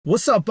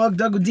What's up, Bug?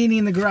 Doug with D&E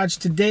in the garage.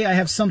 Today I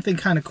have something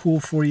kind of cool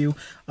for you.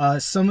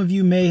 Some of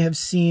you may have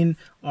seen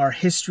our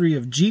history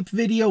of Jeep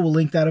video. We'll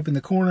link that up in the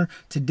corner.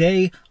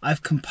 Today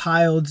I've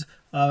compiled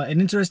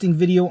an interesting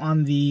video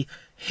on the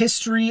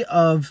history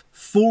of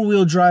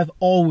four-wheel drive,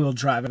 all-wheel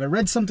drive. And I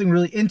read something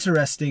really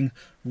interesting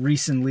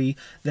recently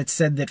that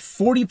said that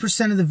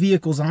 40% of the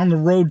vehicles on the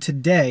road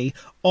today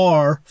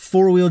are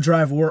four-wheel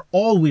drive or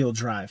all-wheel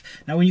drive.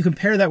 Now when you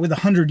compare that with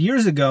 100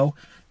 years ago,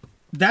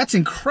 that's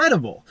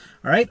incredible.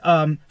 All right.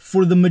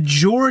 For the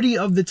majority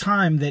of the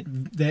time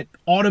that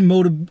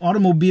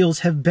automobiles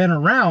have been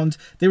around,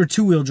 they were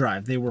two-wheel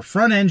drive. They were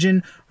front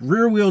engine,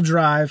 rear-wheel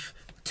drive,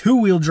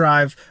 two-wheel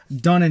drive,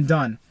 done and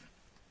done.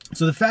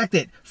 So the fact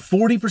that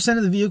 40%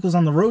 of the vehicles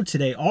on the road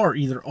today are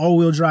either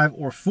all-wheel drive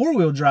or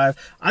four-wheel drive,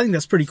 I think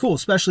that's pretty cool,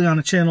 especially on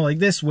a channel like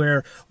this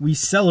where we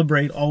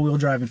celebrate all-wheel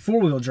drive and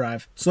four-wheel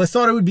drive. So I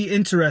thought it would be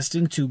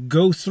interesting to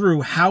go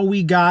through how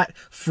we got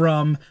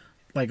from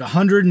like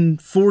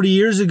 140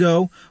 years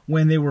ago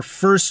when they were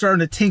first starting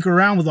to tinker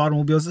around with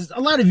automobiles. A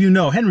lot of you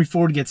know Henry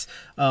Ford gets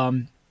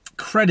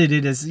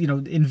credited as, you know,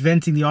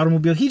 inventing the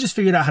automobile. He just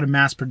figured out how to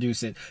mass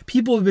produce it.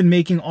 People have been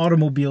making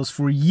automobiles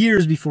for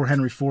years before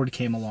Henry Ford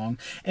came along.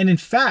 And in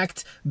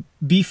fact,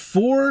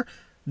 before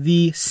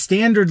the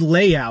standard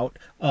layout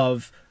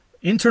of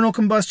internal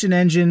combustion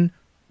engine,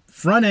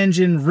 front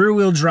engine,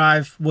 rear-wheel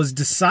drive was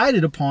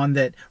decided upon,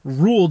 that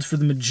ruled for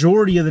the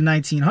majority of the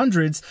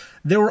 1900s,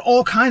 there were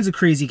all kinds of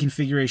crazy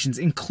configurations,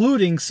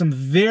 including some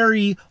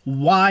very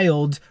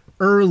wild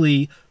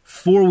early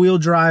four-wheel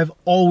drive,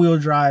 all-wheel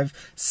drive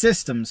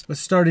systems.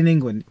 Let's start in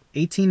England.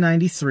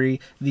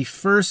 1893, the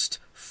first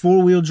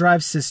four-wheel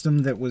drive system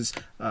that was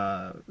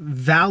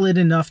valid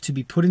enough to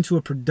be put into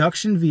a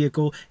production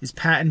vehicle is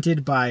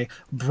patented by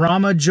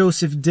Brahma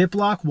Joseph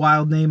Diplock,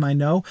 wild name I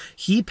know.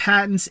 He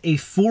patents a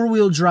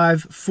four-wheel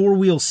drive,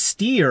 four-wheel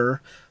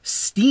steer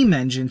steam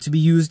engine to be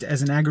used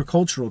as an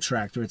agricultural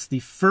tractor. It's the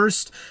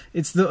first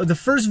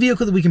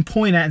vehicle that we can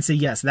point at and say,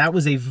 yes, that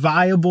was a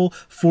viable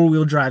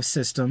four-wheel drive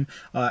system.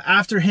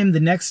 After him, the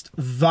next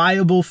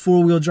viable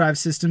four-wheel drive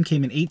system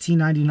came in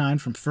 1899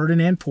 from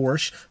Ferdinand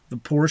Porsche, the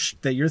Porsche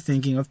that you're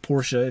thinking of,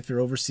 Porsche if you're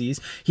overseas.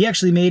 He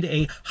actually made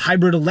a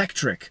hybrid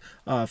electric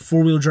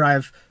four-wheel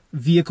drive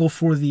vehicle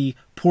for the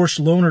Porsche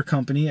Loaner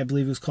company. I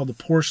believe it was called the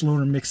Porsche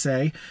Loaner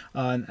Mix-A.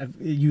 It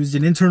used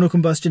an internal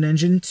combustion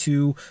engine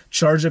to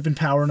charge up and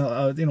power,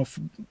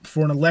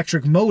 for an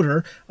electric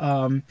motor,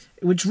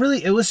 which really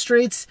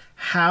illustrates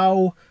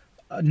how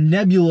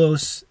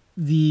nebulous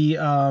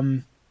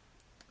the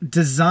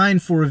design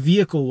for a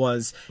vehicle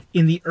was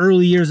in the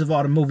early years of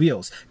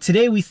automobiles.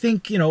 Today we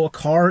think, a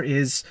car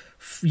is,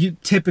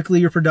 typically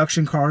your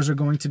production cars are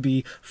going to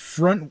be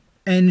front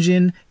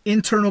engine,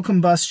 internal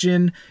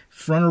combustion,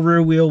 front or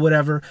rear wheel,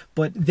 whatever,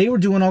 but they were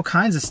doing all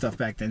kinds of stuff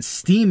back then.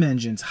 Steam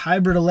engines,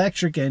 hybrid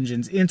electric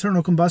engines,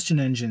 internal combustion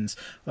engines,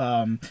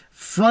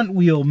 front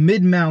wheel,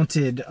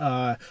 mid-mounted,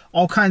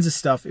 all kinds of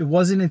stuff. It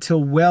wasn't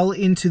until well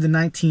into the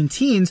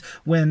 19-teens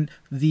when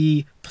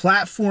the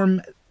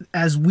platform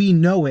as we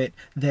know it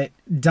that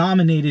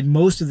dominated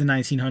most of the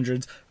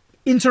 1900s,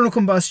 internal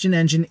combustion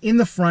engine in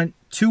the front,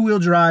 two-wheel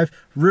drive,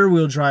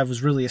 rear-wheel drive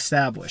was really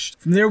established.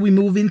 From there, we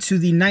move into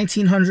the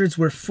 1900s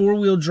where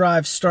four-wheel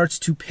drive starts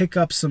to pick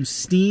up some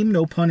steam,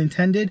 no pun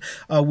intended,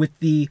 with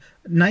the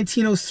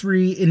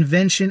 1903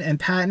 invention and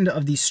patent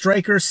of the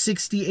Stryker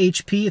 60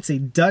 HP. It's a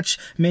Dutch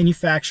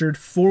manufactured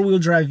four-wheel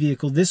drive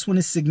vehicle. This one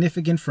is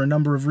significant for a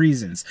number of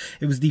reasons.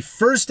 It was the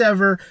first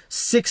ever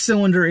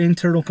six-cylinder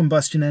internal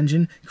combustion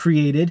engine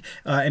created,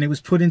 and it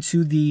was put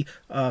into the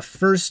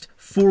first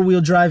four-wheel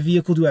drive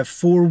vehicle to have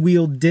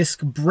four-wheel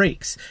disc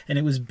brakes, and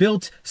it was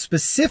built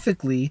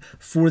specifically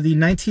for the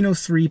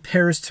 1903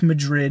 Paris to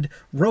Madrid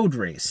road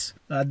race.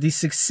 The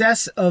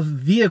success of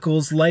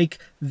vehicles like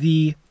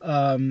the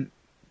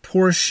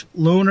Porsche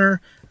Loaner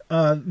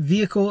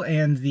vehicle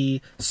and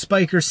the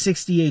Stryker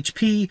 60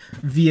 HP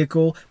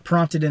vehicle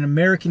prompted an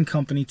American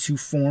company to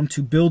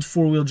build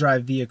four-wheel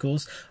drive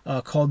vehicles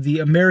called the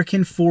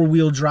American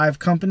Four-Wheel Drive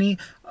Company,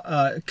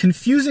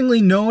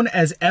 confusingly known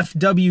as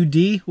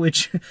FWD,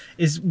 which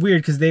is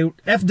weird because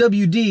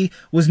FWD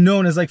was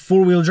known as like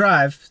four-wheel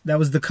drive. That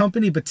was the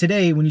company, but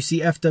today when you see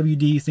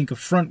FWD, you think of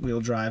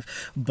front-wheel drive.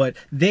 But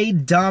they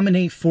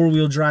dominate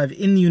four-wheel drive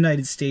in the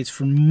United States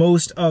for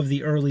most of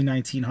the early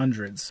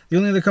 1900s. The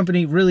only other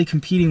company really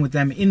competing with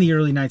them in the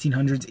early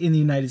 1900s in the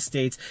United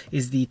States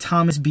is the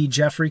Thomas B.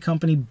 Jeffrey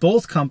Company.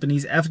 Both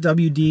companies,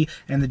 FWD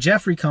and the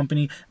Jeffrey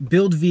Company,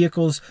 build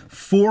vehicles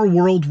for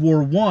World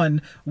War I,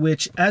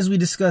 which, as we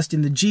discussed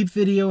in the Jeep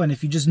video, and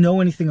if you just know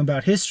anything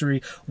about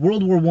history,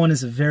 World War I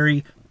is a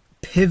very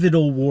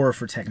pivotal war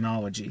for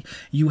technology.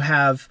 You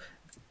have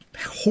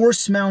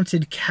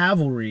horse-mounted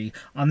cavalry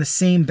on the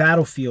same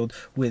battlefield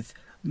with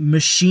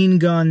machine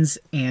guns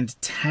and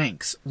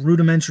tanks,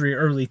 rudimentary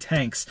early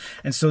tanks.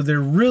 And so there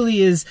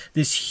really is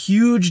this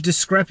huge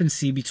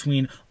discrepancy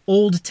between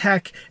old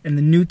tech and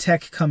the new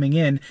tech coming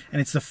in,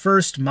 and it's the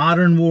first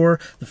modern war,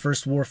 the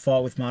first war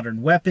fought with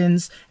modern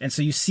weapons, and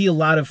so you see a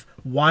lot of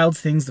wild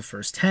things, the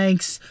first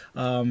tanks,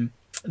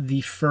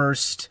 the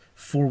first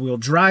four-wheel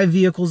drive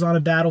vehicles on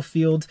a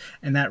battlefield,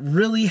 and that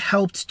really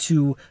helped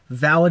to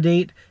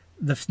validate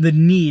the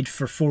need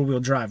for four-wheel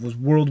drive was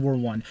World War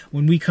I.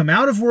 When we come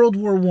out of World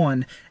War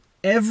I,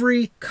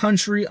 every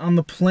country on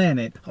the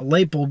planet, a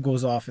light bulb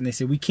goes off and they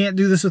say, we can't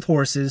do this with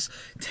horses.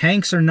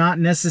 Tanks are not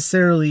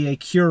necessarily a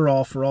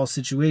cure-all for all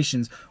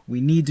situations.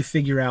 We need to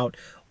figure out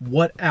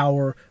what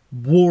our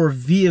war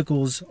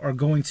vehicles are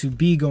going to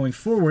be going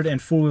forward,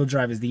 and four-wheel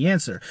drive is the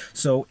answer.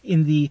 So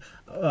in the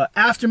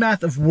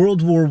aftermath of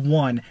World War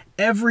I,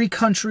 every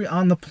country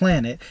on the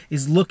planet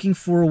is looking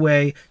for a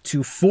way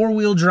to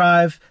four-wheel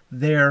drive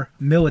their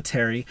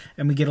military,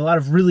 and we get a lot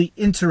of really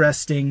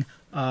interesting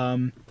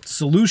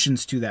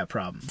solutions to that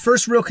problem.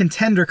 First real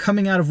contender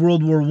coming out of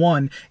World War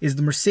I is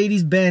the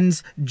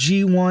Mercedes-Benz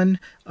G1.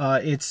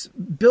 It's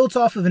built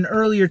off of an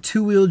earlier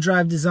two-wheel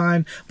drive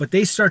design, but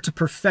they start to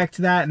perfect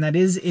that, and that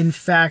is in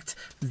fact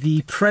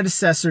the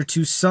predecessor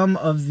to some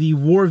of the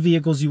war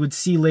vehicles you would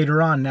see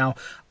later on. Now,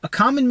 a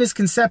common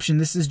misconception,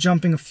 this is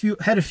jumping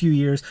ahead a few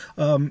years,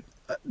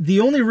 the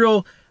only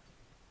real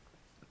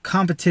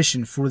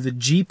competition for the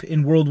Jeep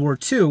in World War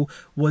II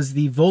was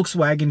the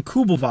Volkswagen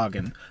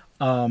Kübelwagen.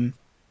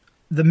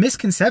 The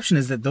misconception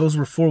is that those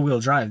were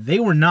four-wheel drive. They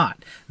were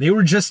not. They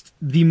were just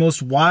the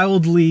most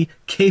wildly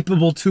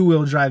capable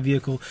two-wheel drive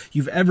vehicle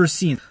you've ever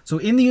seen. So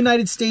in the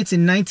United States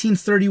in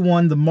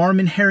 1931, the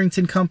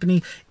Marmom-Herrington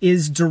company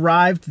is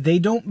derived. They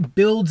don't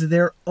build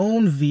their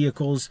own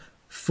vehicles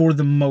for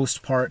the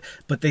most part,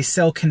 but they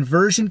sell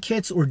conversion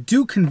kits or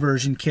do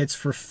conversion kits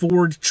for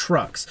Ford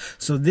trucks.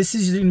 So this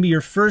is going to be your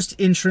first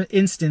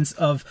instance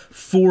of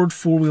Ford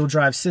four-wheel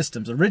drive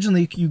systems.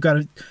 Originally, you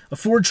got a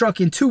Ford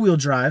truck in two-wheel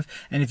drive,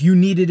 and if you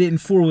needed it in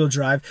four-wheel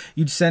drive,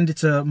 you'd send it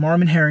to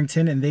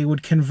Marmom-Herrington, and they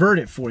would convert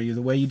it for you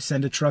the way you'd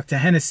send a truck to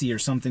Hennessy or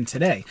something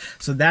today.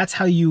 So that's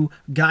how you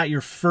got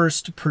your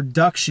first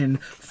production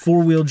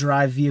four-wheel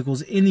drive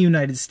vehicles in the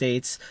United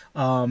States.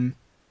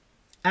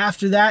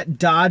 After that,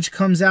 Dodge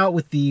comes out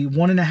with the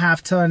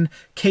 1.5-ton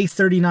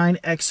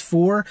K39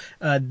 X4.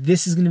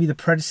 This is going to be the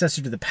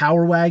predecessor to the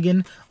Power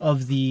Wagon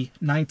of the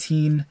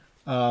 1950s,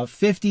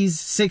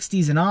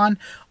 60s, and on.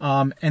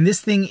 And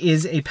this thing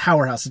is a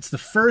powerhouse. It's the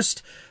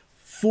first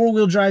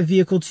four-wheel drive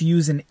vehicle to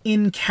use an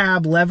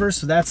in-cab lever.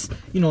 So that's,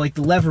 like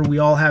the lever we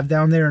all have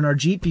down there in our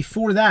Jeep.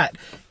 Before that,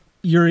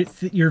 your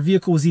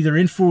vehicle was either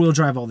in four-wheel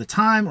drive all the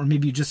time, or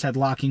maybe you just had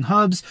locking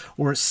hubs,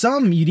 or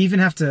some you'd even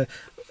have to...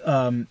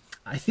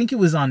 I think it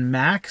was on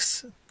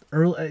Macs.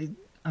 I'm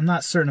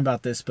not certain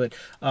about this, but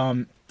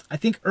I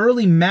think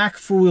early Mac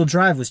four-wheel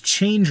drive was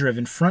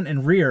chain-driven, front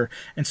and rear.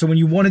 And so when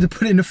you wanted to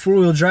put it into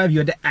four-wheel drive, you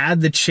had to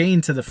add the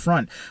chain to the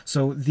front.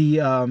 So the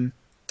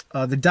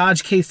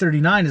Dodge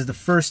K39 is the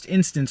first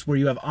instance where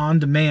you have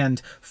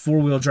on-demand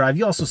four-wheel drive.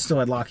 You also still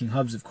had locking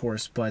hubs, of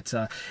course, but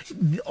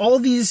all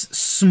these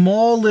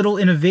small little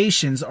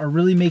innovations are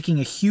really making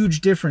a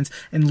huge difference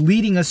and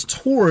leading us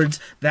towards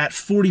that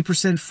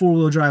 40%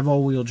 four-wheel drive,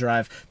 all-wheel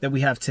drive that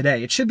we have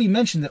today. It should be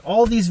mentioned that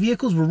all these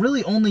vehicles were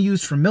really only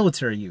used for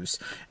military use,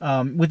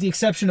 with the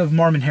exception of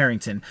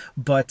Marmom-Herrington,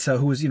 but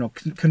who was,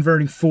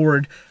 converting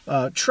Ford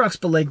trucks.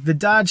 But like the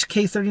Dodge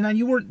K39,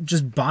 you weren't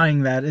just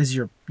buying that as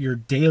your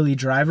daily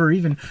driver,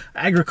 even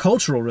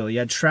agricultural, really. You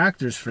had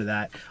tractors for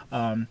that.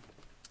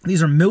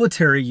 These are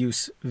military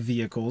use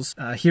vehicles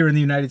here in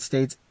the United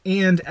States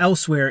and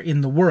elsewhere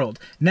in the world.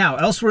 Now,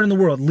 elsewhere in the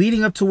world,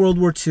 leading up to World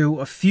War II,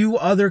 a few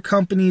other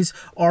companies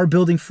are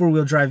building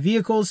four-wheel drive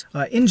vehicles.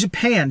 In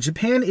Japan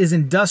is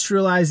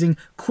industrializing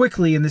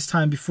quickly in this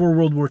time before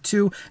World War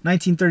II.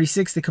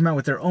 1936, they come out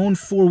with their own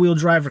four-wheel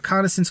drive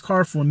reconnaissance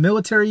car for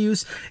military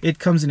use. It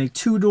comes in a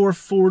two-door,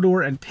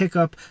 four-door, and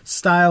pickup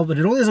style, but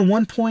it only has a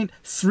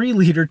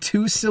 1.3-liter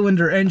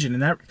two-cylinder engine,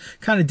 and that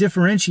kind of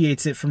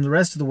differentiates it from the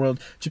rest of the world.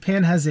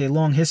 Japan has a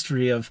long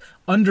history of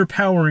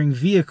underpowering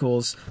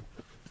vehicles,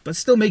 but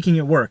still making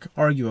it work,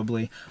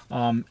 arguably.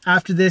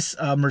 After this,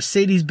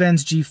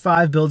 Mercedes-Benz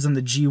G5 builds on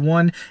the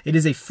G1. It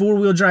is a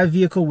four-wheel drive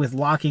vehicle with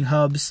locking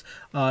hubs.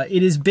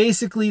 It is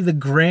basically the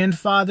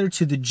grandfather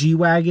to the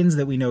G-Wagons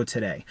that we know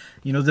today.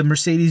 The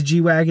Mercedes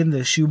G-Wagon,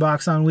 the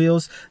shoebox on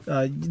wheels.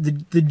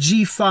 The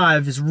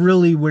G5 is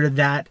really where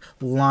that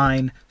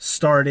line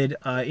started.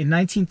 In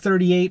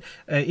 1938,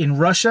 in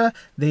Russia,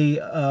 they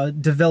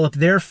developed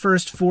their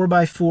first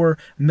 4x4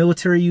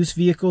 military use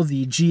vehicle,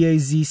 the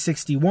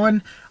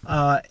GAZ-61.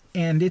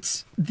 And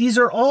these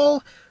are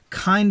all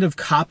kind of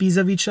copies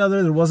of each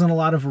other. There wasn't a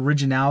lot of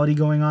originality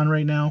going on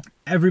right now.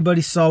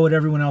 Everybody saw what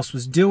everyone else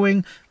was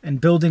doing and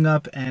building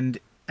up, and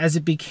as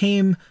it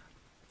became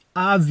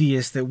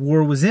obvious that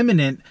war was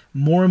imminent,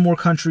 more and more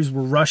countries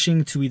were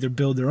rushing to either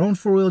build their own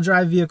four-wheel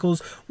drive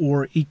vehicles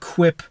or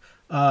equip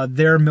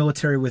their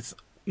military with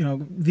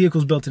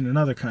vehicles built in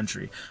another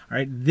country. All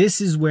right,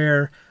 this is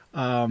where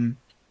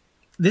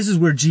this is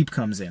where Jeep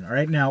comes in. All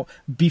right, now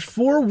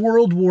before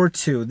World War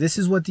II, this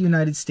is what the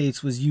United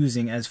States was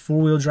using as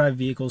four-wheel drive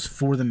vehicles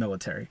for the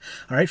military.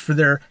 All right, for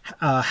their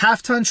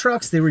half-ton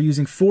trucks, they were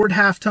using Ford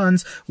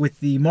half-tons with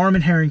the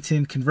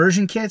Marmom-Herrington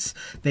conversion kits.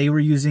 They were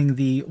using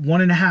the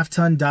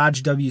 1.5-ton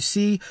Dodge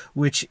WC,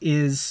 which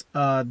is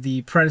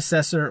the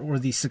predecessor, or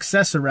the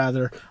successor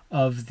rather,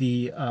 of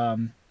the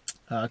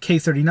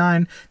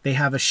K39. They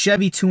have a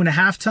Chevy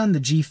 2.5-ton, the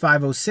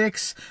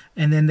G506,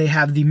 and then they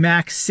have the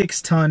Mack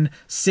 6-ton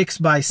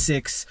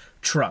 6x6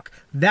 truck.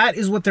 That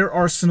is what their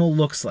arsenal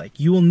looks like.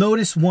 You will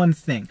notice one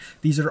thing.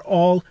 These are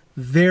all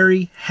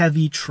very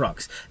heavy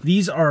trucks.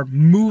 These are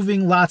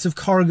moving lots of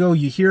cargo.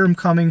 You hear them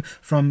coming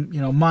from,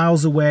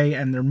 miles away,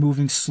 and they're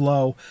moving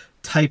slow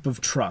type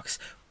of trucks.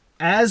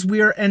 As we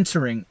are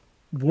entering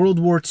World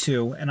War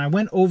II, and I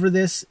went over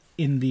this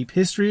in the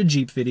history of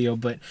Jeep video,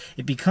 but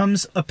it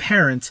becomes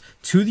apparent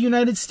to the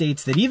United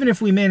States that even if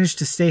we manage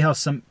to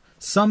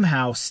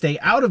somehow stay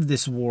out of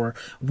this war,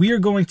 we are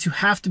going to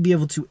have to be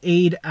able to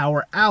aid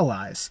our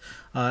allies.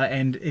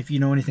 And if you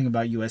know anything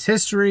about U.S.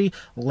 history,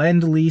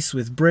 Lend-Lease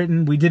with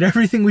Britain, we did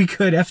everything we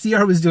could.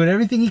 FDR was doing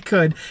everything he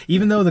could,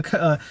 even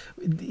though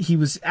he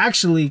was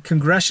actually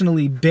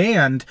congressionally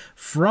banned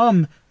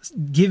from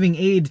giving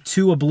aid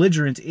to a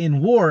belligerent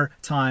in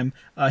wartime.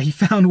 He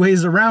found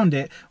ways around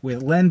it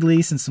with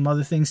Lend-Lease and some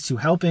other things to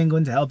help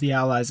England, to help the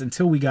Allies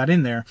until we got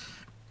in there.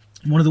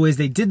 One of the ways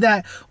they did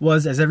that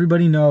was, as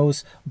everybody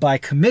knows, by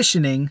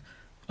commissioning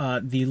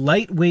the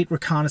lightweight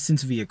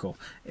reconnaissance vehicle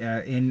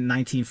in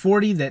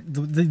 1940, that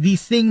the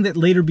thing that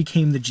later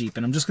became the Jeep.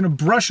 And I'm just going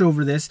to brush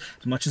over this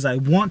as much as I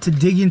want to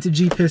dig into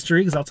Jeep history,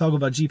 because I'll talk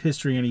about Jeep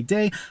history any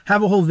day.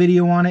 Have a whole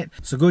video on it,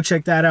 so go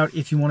check that out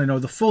if you want to know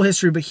the full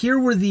history. But here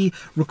were the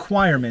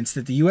requirements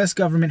that the U.S.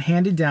 government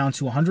handed down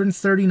to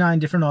 139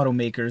 different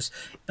automakers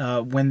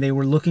when they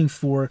were looking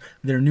for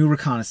their new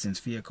reconnaissance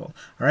vehicle.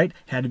 All right,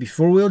 it had to be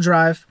four-wheel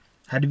drive,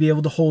 had to be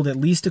able to hold at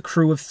least a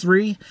crew of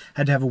 3,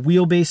 had to have a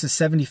wheelbase of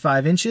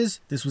 75 inches.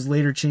 This was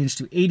later changed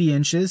to 80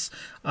 inches.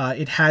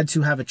 It had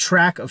to have a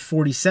track of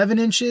 47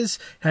 inches,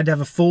 had to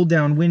have a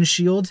fold-down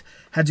windshield,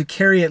 had to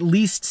carry at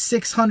least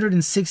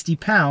 660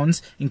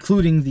 pounds,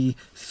 including the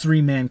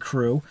 3-man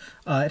crew.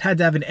 It had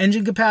to have an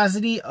engine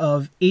capacity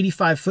of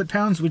 85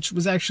 foot-pounds, which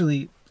was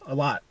actually a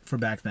lot for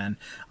back then.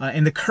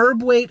 And the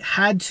curb weight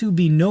had to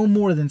be no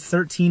more than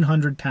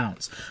 1,300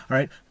 pounds. All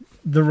right.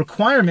 The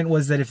requirement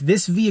was that if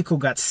this vehicle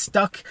got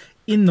stuck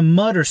in the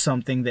mud or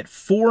something, that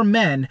 4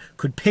 men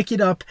could pick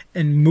it up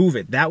and move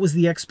it. That was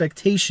the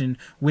expectation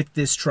with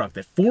this truck,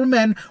 that 4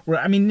 men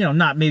were,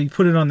 not maybe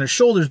put it on their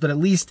shoulders, but at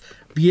least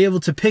be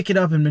able to pick it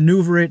up and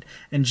maneuver it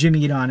and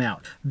jimmy it on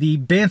out. The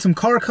Bantam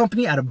Car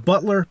Company out of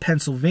Butler,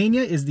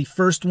 Pennsylvania is the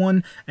first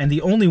one and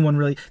the only one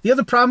really. The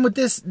other problem with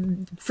this,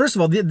 first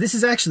of all, this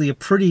is actually a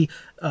pretty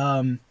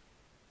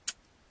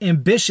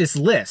ambitious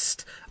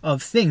list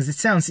of things. It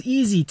sounds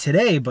easy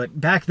today, but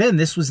back then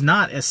this was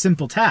not a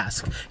simple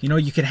task.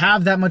 You could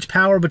have that much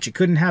power, but you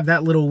couldn't have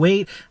that little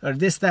weight, or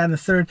this, that, and the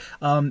third.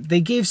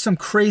 They gave some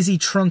crazy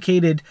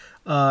truncated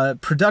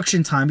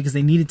production time, because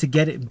they needed to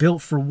get it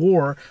built for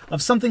war,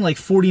 of something like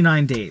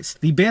 49 days.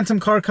 The Bantam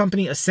Car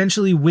Company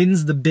essentially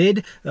wins the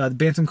bid. The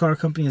Bantam Car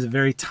Company is a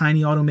very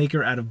tiny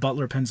automaker out of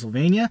Butler,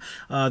 Pennsylvania.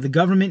 The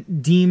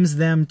government deems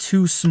them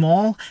too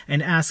small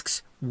and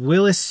asks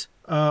Willis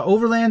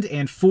Overland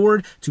and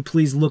Ford to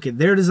please look at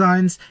their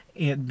designs,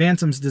 and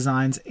Bantam's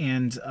designs,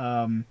 and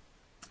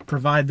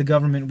provide the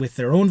government with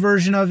their own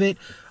version of it.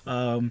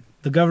 The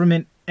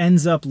government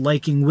ends up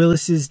liking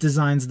Willis's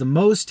designs the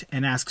most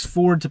and asks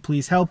Ford to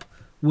please help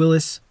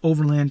Willis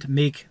Overland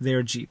make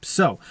their Jeep.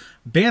 So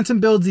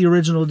Bantam builds the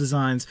original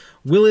designs,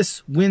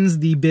 Willis wins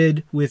the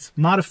bid with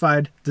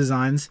modified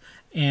designs,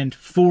 and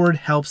Ford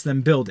helps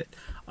them build it.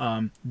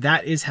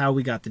 That is how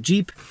we got the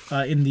Jeep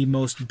in the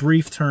most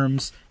brief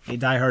terms a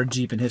diehard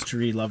Jeep and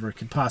history lover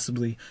could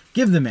possibly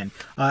give them in.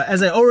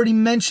 As I already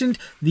mentioned,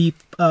 the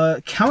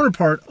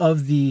counterpart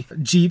of the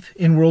Jeep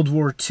in World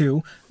War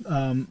II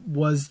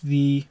was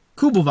the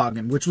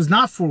Kugelwagen, which was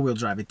not four-wheel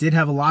drive. It did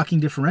have a locking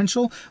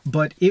differential,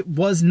 but it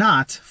was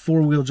not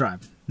four-wheel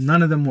drive.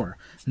 None of them were,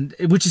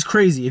 which is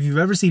crazy. If you've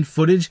ever seen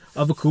footage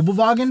of a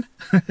Kugelwagen,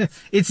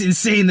 it's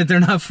insane that they're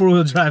not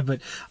four-wheel drive,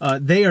 but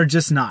they are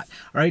just not.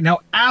 All right, now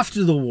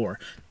after the war,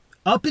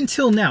 up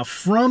until now,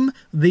 from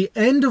the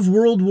end of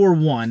World War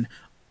I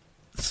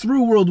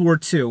through World War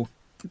II,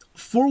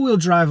 four-wheel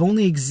drive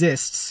only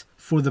exists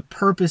for the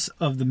purpose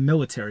of the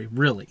military,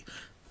 really.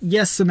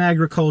 Yes, some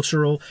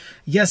agricultural,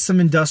 yes, some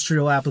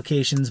industrial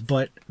applications,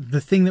 but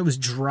the thing that was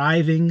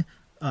driving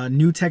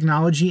new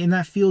technology in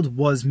that field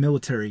was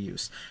military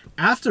use.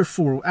 After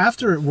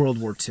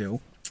World War II,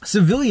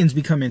 civilians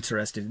become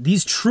interested.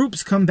 These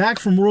troops come back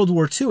from World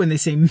War II and they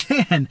say,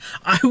 man,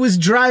 I was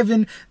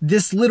driving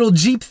this little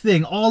Jeep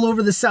thing all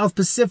over the South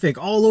Pacific,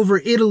 all over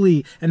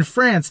Italy and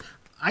France.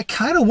 I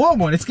kind of want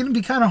one. It's going to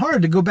be kind of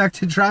hard to go back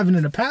to driving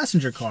in a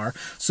passenger car.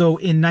 So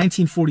in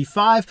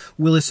 1945,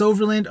 Willis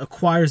Overland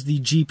acquires the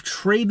Jeep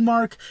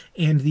trademark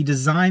and the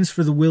designs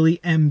for the Willie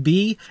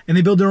MB, and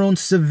they build their own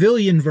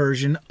civilian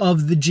version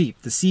of the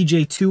Jeep, the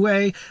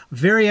CJ2A.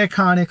 Very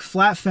iconic,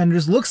 flat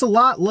fenders, looks a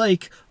lot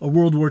like a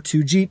World War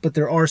II Jeep, but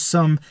there are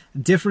some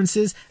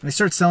differences, and they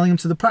start selling them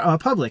to the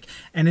public.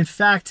 And in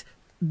fact,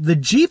 the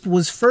Jeep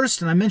was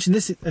first, and I mentioned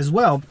this as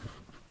well,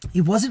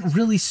 it wasn't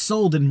really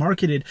sold and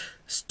marketed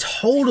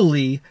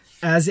totally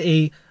as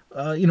a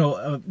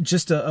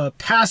just a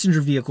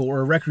passenger vehicle or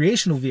a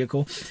recreational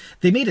vehicle.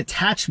 They made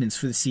attachments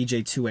for the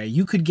CJ2A.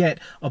 You could get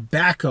a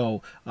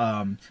backhoe,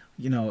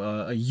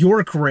 a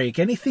York rake,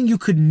 anything you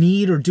could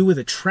need or do with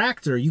a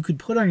tractor, you could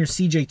put on your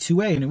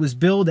CJ2A, and it was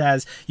billed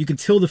as you can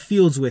till the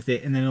fields with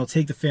it, and then it'll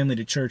take the family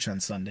to church on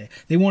Sunday.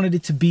 They wanted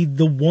it to be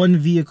the one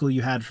vehicle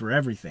you had for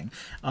everything.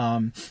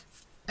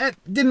 It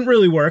didn't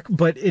really work,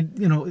 but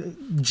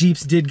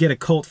Jeeps did get a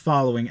cult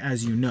following,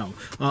 as you know.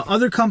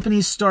 Other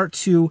companies start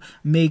to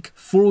make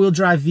four-wheel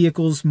drive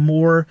vehicles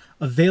more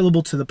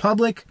available to the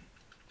public.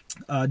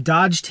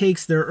 Dodge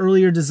takes their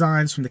earlier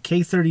designs from the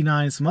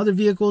K39 and some other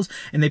vehicles,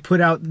 and they put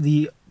out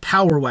the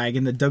Power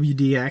Wagon. The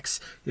WDX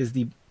is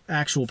the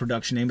actual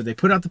production name, but they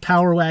put out the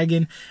Power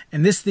Wagon,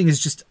 and this thing is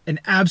just an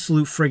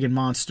absolute friggin'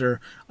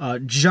 monster.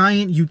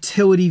 Giant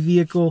utility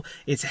vehicle.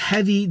 It's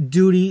heavy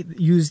duty,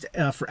 used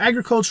for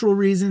agricultural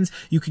reasons.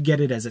 You could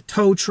get it as a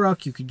tow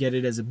truck, you could get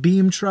it as a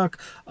beam truck,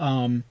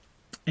 and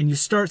you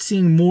start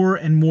seeing more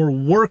and more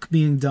work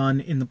being done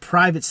in the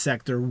private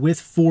sector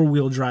with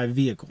four-wheel drive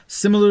vehicles.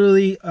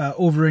 Similarly,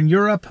 over in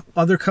Europe,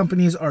 other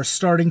companies are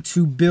starting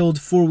to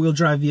build four-wheel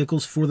drive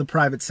vehicles for the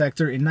private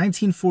sector. In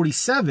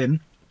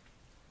 1947,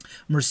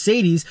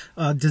 Mercedes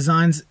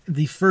designs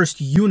the first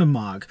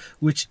Unimog,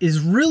 which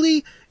is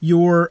really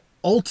your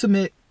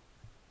ultimate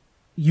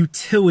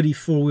utility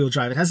four-wheel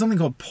drive. It has something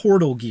called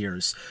portal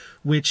gears,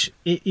 which,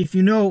 if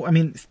you know, I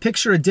mean,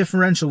 picture a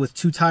differential with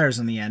two tires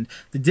on the end.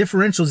 The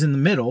differential's in the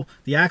middle,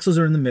 the axles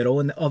are in the middle,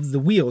 and of the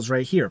wheels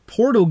right here.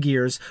 Portal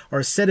gears are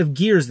a set of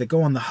gears that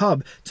go on the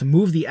hub to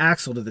move the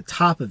axle to the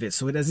top of it,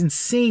 so it has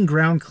insane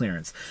ground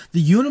clearance.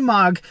 The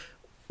Unimog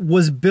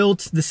was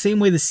built the same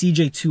way the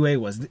CJ2A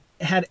was. It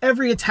had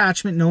every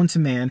attachment known to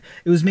man.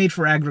 It was made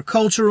for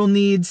agricultural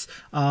needs,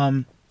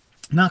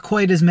 not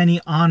quite as many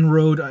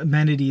on-road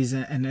amenities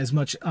and as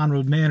much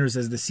on-road manners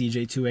as the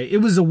CJ2A. It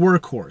was a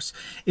workhorse.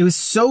 It was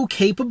so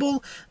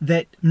capable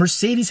that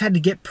Mercedes had to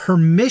get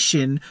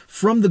permission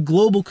from the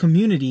global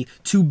community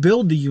to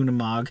build the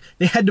Unimog.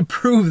 They had to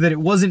prove that it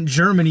wasn't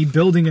Germany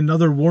building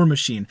another war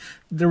machine.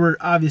 There were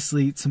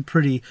obviously some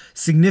pretty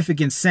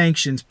significant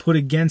sanctions put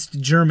against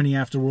Germany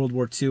after World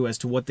War II as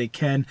to what they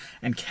can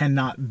and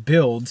cannot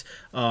build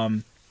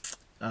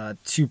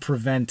to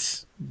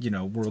prevent,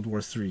 World War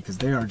III, because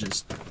they are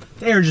just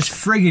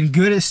friggin'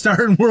 good at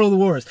starting world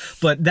wars.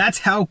 But that's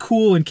how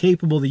cool and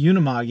capable the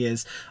Unimog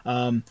is.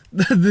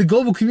 The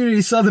global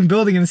community saw them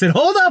building and said,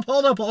 hold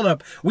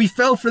up. We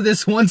fell for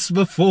this once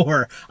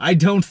before. I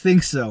don't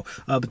think so.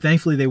 But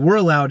thankfully they were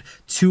allowed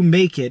to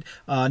make it.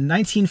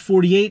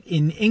 1948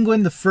 in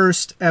England, the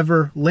first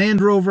ever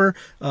Land Rover.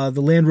 The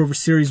Land Rover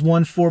Series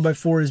 1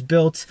 4x4 is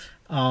built.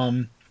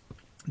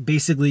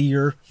 Basically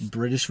your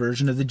British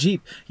version of the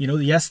Jeep.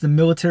 Yes, the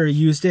military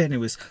used it, and it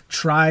was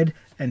tried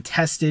and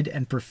tested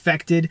and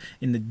perfected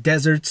in the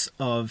deserts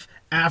of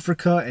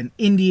Africa and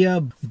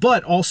India,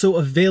 but also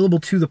available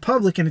to the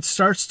public, and it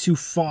starts to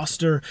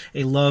foster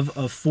a love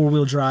of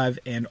four-wheel drive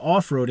and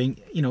off-roading,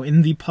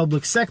 in the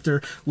public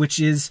sector, which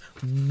is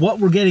what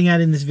we're getting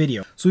at in this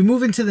video. So we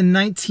move into the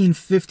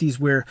 1950s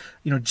where,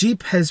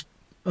 Jeep has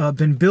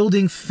been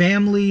building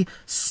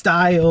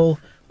family-style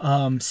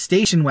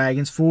station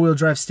wagons, four-wheel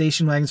drive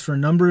station wagons for a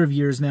number of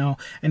years now,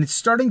 and it's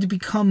starting to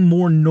become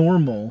more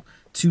normal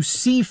to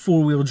see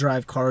four-wheel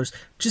drive cars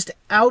just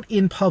out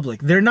in public.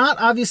 They're not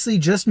obviously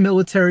just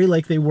military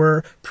like they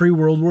were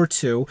pre-World War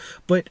II,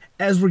 but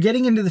as we're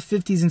getting into the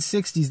 50s and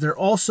 60s, they're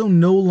also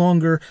no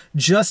longer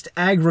just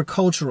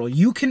agricultural.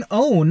 You can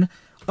own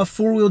a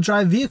four-wheel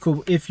drive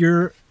vehicle if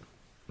you're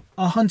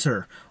a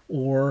hunter,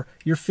 or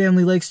your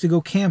family likes to go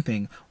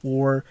camping,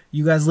 or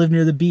you guys live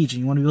near the beach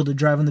and you want to be able to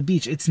drive on the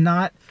beach.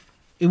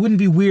 It wouldn't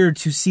be weird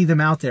to see them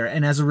out there.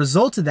 And as a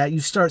result of that, you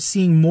start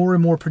seeing more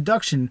and more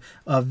production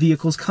of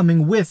vehicles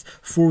coming with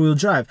four-wheel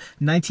drive.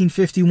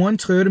 1951,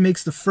 Toyota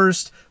makes the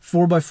first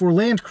 4x4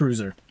 Land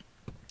Cruiser.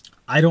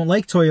 I don't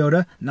like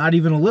Toyota, not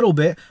even a little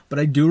bit, but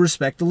I do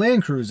respect the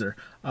Land Cruiser.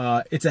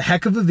 It's a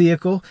heck of a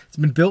vehicle. It's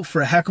been built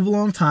for a heck of a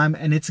long time,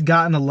 and it's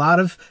gotten a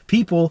lot of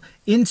people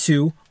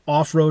into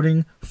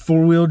off-roading,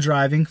 four-wheel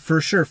driving, for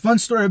sure. Fun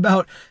story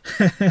about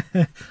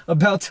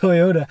about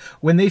Toyota.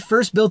 When they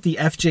first built the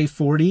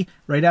FJ40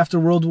 right after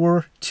World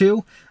War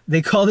II,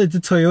 they called it the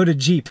Toyota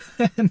Jeep.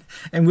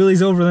 And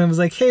Willys Overland was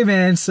like, hey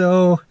man,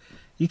 so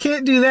you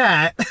can't do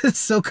that,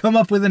 so come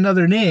up with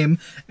another name.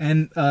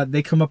 And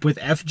they come up with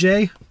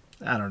FJ.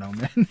 I don't know,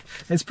 man.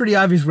 It's pretty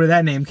obvious where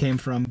that name came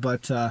from,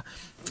 but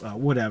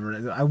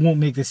whatever. I won't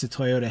make this a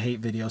Toyota hate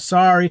video.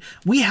 Sorry.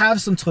 We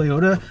have some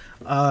Toyota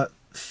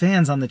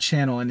fans on the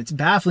channel, and it's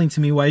baffling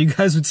to me why you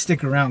guys would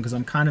stick around, because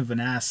I'm kind of an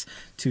ass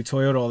to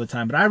Toyota all the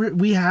time. But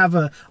we have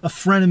a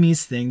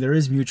frenemies thing. There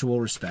is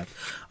mutual respect.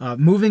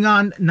 Moving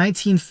on,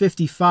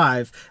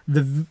 1955.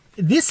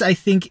 This, I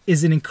think,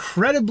 is an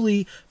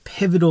incredibly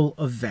pivotal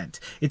event.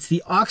 It's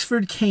the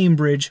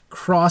Oxford-Cambridge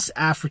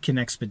Cross-African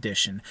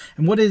Expedition.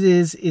 And what it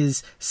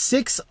is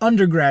 6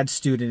 undergrad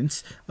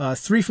students,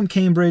 3 from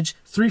Cambridge,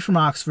 3 from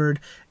Oxford,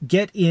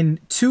 get in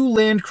 2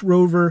 Land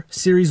Rover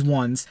Series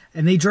 1s,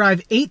 and they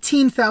drive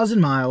 18,000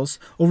 miles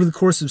over the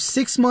course of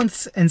 6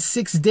 months and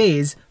 6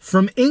 days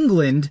from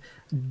England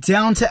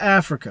down to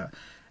Africa.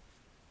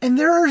 And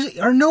there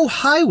are no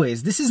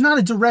highways. This is not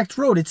a direct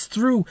road. It's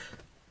through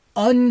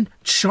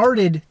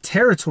uncharted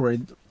territory,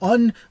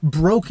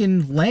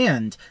 unbroken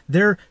land.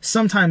 They're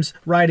sometimes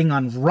riding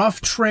on rough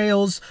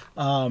trails,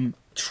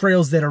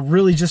 trails that are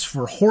really just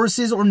for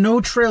horses, or no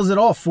trails at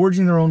all,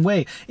 forging their own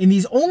way in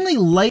these only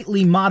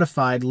lightly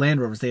modified Land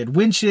Rovers. They had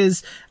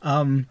winches,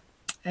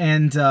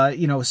 and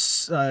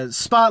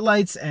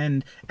spotlights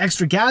and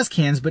extra gas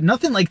cans, but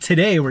nothing like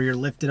today where you're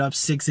lifted up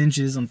 6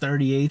 inches on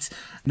 38s.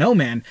 No,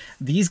 man,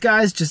 these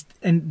guys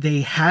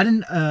they had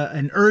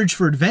an urge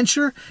for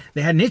adventure.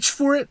 They had an itch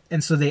for it,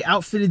 and so they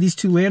outfitted these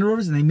 2 Land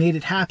Rovers and they made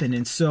it happen.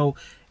 And so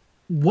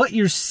what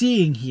you're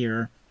seeing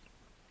here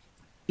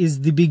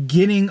is the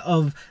beginning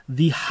of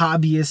the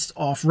hobbyist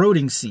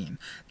off-roading scene.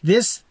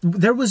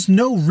 There was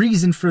no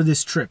reason for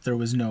this trip. There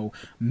was no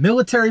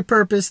military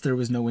purpose. There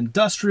was no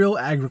industrial,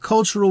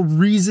 agricultural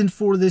reason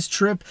for this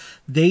trip.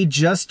 They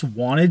just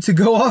wanted to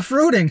go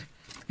off-roading.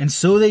 And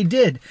so they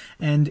did.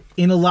 And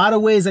in a lot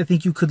of ways, I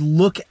think you could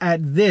look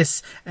at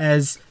this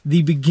as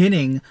the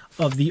beginning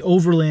of the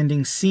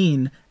overlanding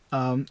scene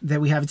that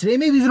we have today,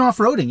 maybe even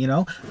off-roading, you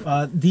know.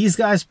 These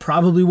guys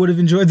probably would have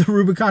enjoyed the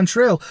Rubicon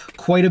Trail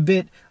quite a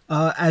bit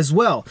as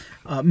well.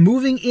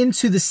 Moving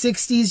into the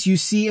 60s, you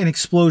see an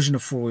explosion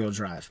of four-wheel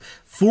drive.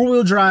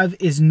 Four-wheel drive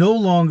is no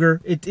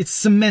longer, it's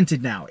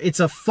cemented now. It's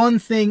a fun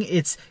thing.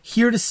 It's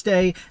here to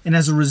stay. And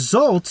as a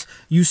result,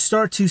 you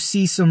start to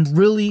see some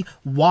really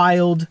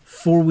wild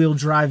four-wheel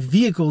drive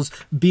vehicles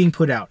being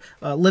put out.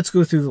 Let's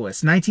go through the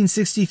list.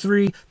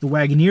 1963, the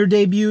Wagoneer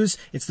debuts.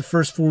 It's the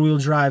first four-wheel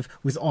drive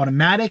with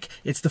automatic.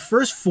 It's the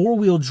first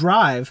four-wheel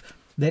drive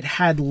that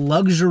had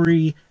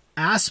luxury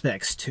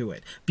aspects to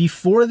it.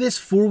 Before this,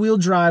 four-wheel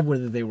drive,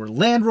 whether they were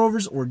Land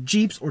Rovers or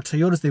Jeeps or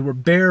Toyotas, they were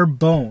bare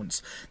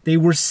bones. They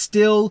were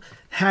still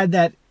had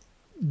that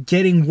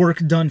getting work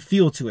done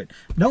feel to it.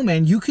 No,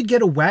 man, you could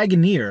get a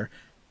Wagoneer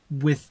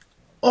with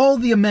all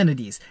the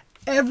amenities,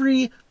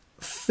 every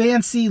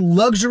fancy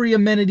luxury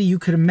amenity you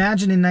could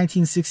imagine in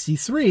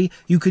 1963,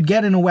 you could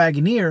get in a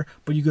Wagoneer,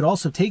 but you could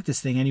also take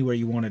this thing anywhere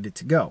you wanted it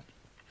to go.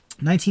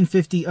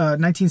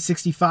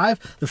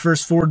 1965, the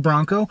first Ford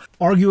Bronco,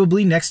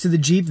 arguably next to the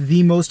Jeep,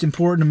 the most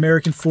important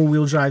American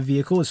four-wheel drive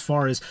vehicle as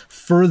far as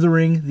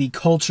furthering the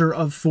culture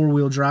of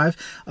four-wheel drive.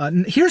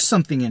 Here's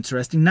something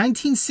interesting.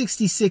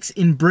 1966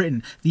 in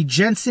Britain, the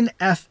Jensen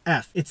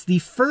FF. It's the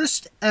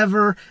first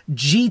ever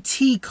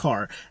GT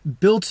car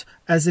built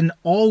as an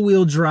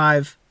all-wheel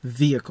drive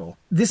vehicle.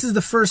 This is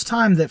the first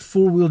time that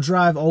four-wheel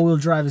drive, all-wheel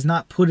drive is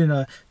not put in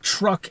a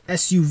truck,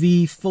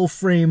 SUV,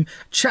 full-frame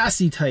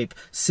chassis type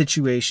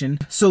situation.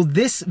 So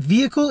this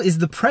vehicle is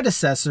the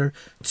predecessor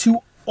to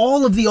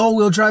all of the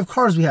all-wheel drive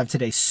cars we have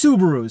today.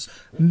 Subarus,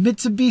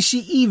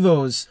 Mitsubishi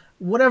Evos,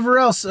 whatever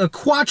else,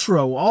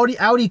 Quattro,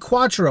 Audi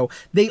Quattro.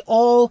 They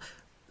all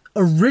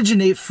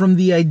originate from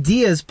the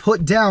ideas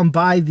put down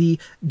by the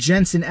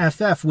Jensen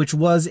FF, which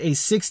was a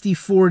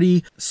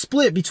 60-40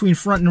 split between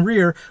front and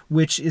rear,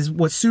 which is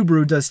what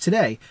Subaru does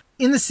today.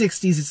 In the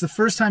 60s, it's the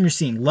first time you're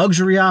seeing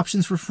luxury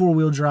options for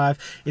four-wheel drive.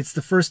 It's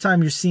the first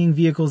time you're seeing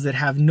vehicles that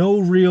have no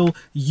real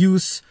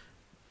use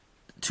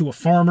to a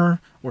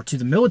farmer or to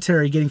the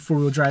military getting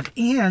four-wheel drive,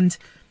 and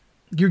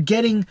you're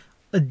getting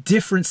a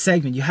different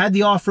segment. You had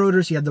the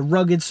off-roaders, you had the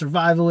rugged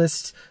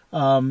survivalists,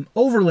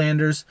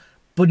 overlanders,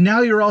 but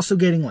now you're also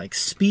getting like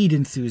speed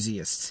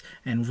enthusiasts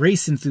and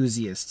race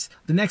enthusiasts.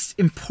 The next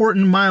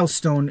important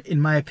milestone,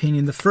 in my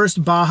opinion, the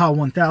first Baja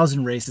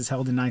 1000 race is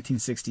held in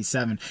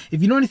 1967.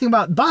 If you know anything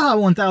about Baja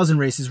 1000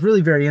 races,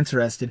 really very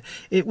interested.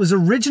 It was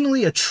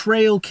originally a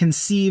trail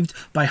conceived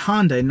by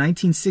Honda in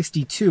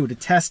 1962 to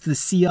test the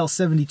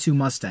CL72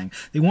 Mustang.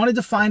 They wanted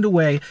to find a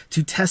way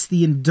to test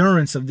the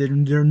endurance of their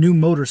new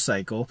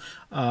motorcycle.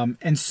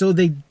 And so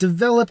they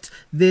developed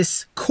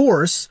this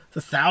course,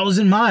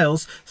 1,000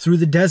 miles through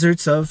the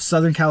deserts of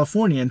Southern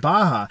California and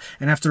Baja.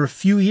 And after a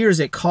few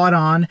years, it caught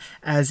on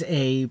as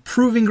a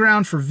proving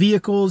ground for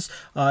vehicles.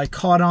 It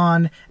caught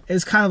on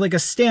as kind of like a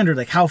standard,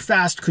 like how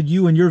fast could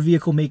you and your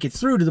vehicle make it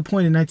through, to the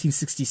point in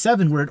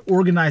 1967 where it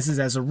organizes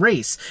as a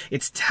race.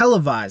 It's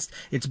televised,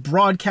 it's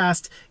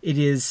broadcast, it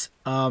is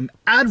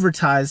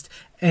advertised.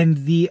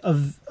 And the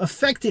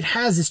effect it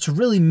has is to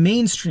really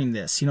mainstream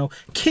this. You know,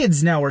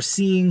 kids now are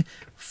seeing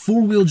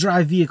four-wheel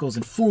drive vehicles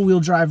and four-wheel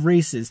drive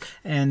races,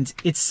 and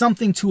it's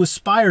something to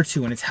aspire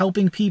to, and it's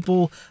helping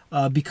people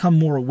become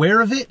more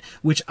aware of it,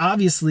 which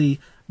obviously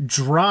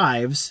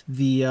drives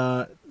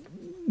the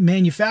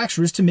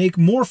manufacturers to make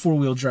more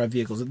four-wheel drive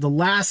vehicles. The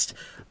last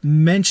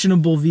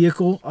mentionable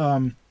vehicle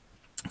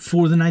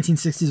for the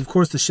 1960s, of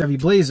course, the Chevy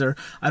Blazer.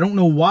 I don't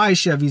know why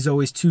Chevy's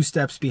always 2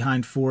 steps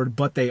behind Ford,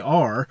 but they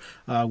are,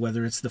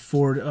 whether it's the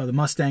Ford, the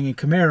Mustang and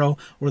Camaro,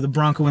 or the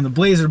Bronco and the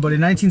Blazer. But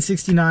in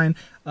 1969,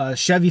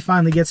 Chevy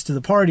finally gets to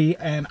the party,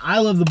 and I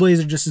love the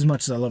Blazer just as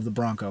much as I love the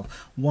Bronco,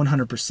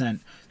 100%.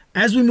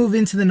 As we move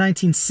into the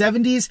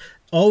 1970s,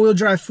 all-wheel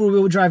drive,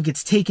 four-wheel drive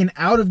gets taken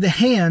out of the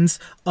hands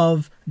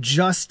of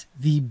just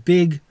the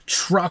big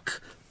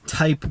truck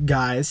type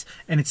guys,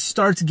 and it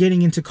starts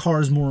getting into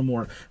cars more and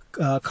more.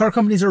 Car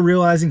companies are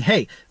realizing,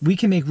 hey, we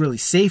can make really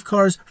safe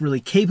cars, really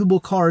capable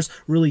cars,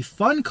 really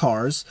fun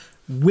cars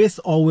with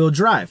all-wheel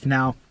drive.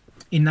 Now,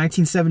 in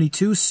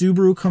 1972,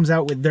 Subaru comes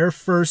out with their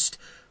first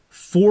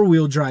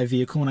four-wheel drive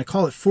vehicle, and I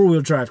call it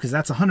four-wheel drive because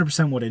that's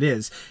 100% what it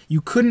is.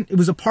 It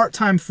was a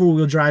part-time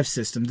four-wheel drive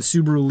system, the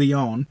Subaru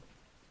Leon.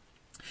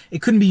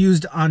 It couldn't be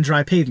used on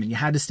dry pavement. You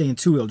had to stay in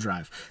two-wheel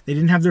drive. They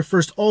didn't have their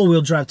first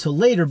all-wheel drive till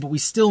later, but we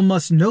still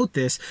must note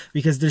this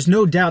because there's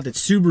no doubt that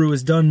Subaru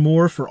has done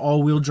more for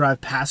all-wheel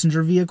drive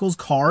passenger vehicles,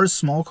 cars,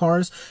 small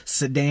cars,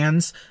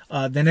 sedans,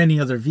 than any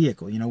other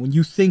vehicle. You know, when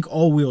you think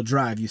all-wheel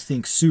drive, you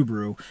think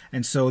Subaru.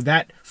 And so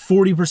that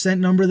 40%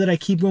 number that I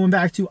keep going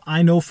back to,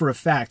 I know for a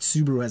fact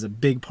Subaru has a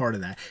big part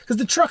of that. Because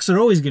the trucks are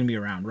always going to be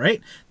around,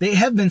 right? They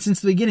have been since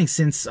the beginning,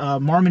 since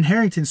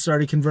Marmom-Herrington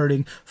started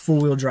converting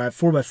four-wheel drive,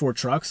 4x4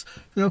 trucks.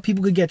 You know,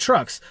 people could get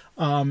trucks.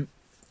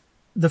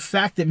 The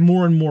fact that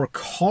more and more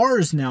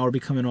cars now are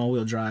becoming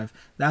all-wheel drive,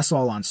 that's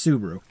all on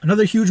Subaru.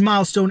 Another huge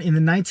milestone in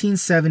the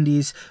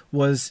 1970s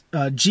was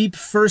Jeep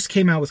first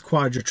came out with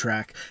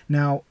Quadra-Trac.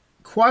 Now,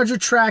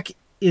 Quadra-Trac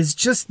is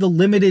just the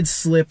limited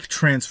slip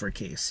transfer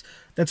case.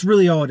 That's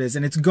really all it is,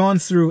 and it's gone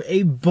through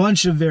a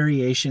bunch of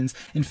variations.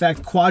 In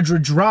fact, Quadra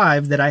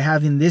Drive that I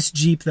have in this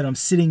Jeep that I'm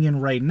sitting in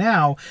right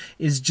now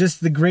is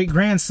just the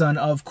great-grandson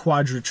of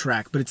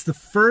Quadra-Trac, but it's the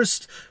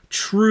first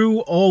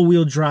true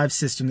all-wheel drive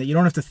system that you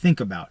don't have to think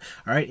about.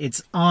 All right,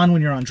 it's on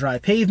when you're on dry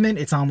pavement,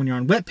 it's on when you're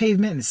on wet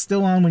pavement, and it's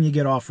still on when you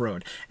get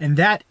off-road. And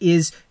that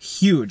is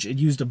huge. It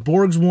used a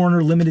Borgs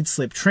Warner limited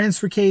slip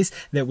transfer case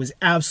that was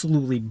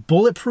absolutely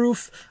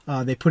bulletproof.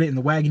 They put it in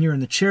the Wagoneer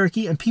and the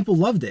Cherokee, and people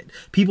loved it.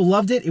 People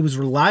loved it. It was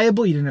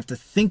reliable. You didn't have to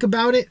think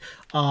about it.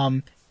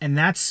 And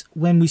that's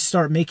when we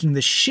start making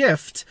the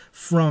shift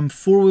from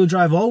four-wheel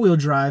drive, all-wheel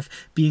drive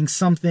being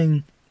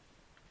something,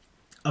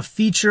 a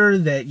feature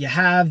that you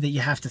have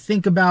to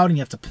think about and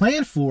you have to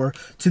plan for,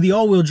 to the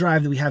all-wheel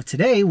drive that we have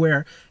today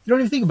where you don't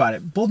even think about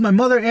it. Both my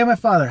mother and my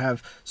father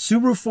have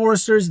Subaru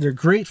Foresters. They're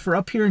great for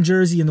up here in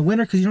Jersey in the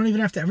winter because you don't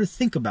even have to ever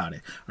think about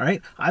it. All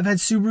right, I've had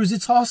Subarus.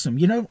 It's awesome.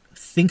 You don't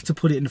think to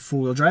put it into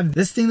four-wheel drive.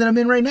 This thing that I'm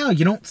in right now,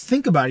 you don't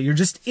think about it. You're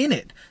just in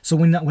it. So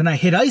when I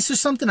hit ice or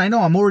something, I know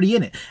I'm already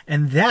in it.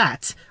 And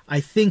that, I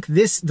think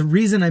the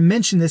reason I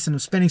mention this and I'm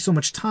spending so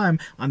much time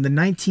on the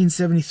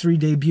 1973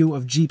 debut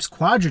of Jeep's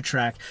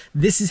Quadra-Trac,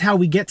 this is how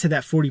we get to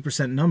that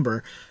 40%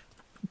 number.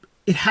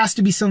 It has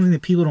to be something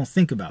that people don't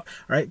think about,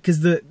 all right? Because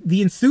the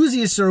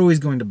enthusiasts are always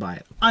going to buy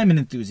it. I'm an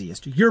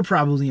enthusiast. You're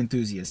probably an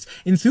enthusiast.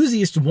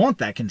 Enthusiasts want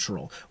that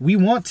control. We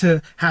want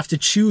to have to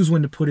choose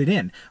when to put it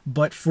in.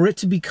 But for it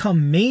to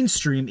become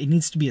mainstream, it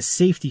needs to be a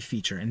safety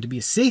feature. And to be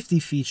a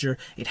safety feature,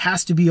 it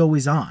has to be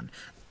always on.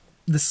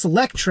 The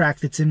select track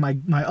that's in my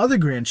other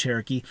Grand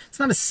Cherokee, it's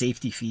not a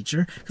safety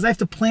feature because I have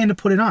to plan to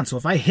put it on. So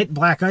if I hit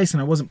black ice and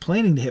I wasn't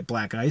planning to hit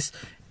black ice,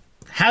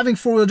 having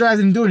four-wheel drive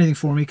didn't do anything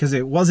for me because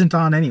it wasn't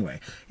on anyway.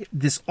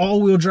 This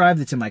all-wheel drive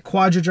that's in my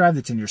Quadra Drive,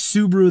 that's in your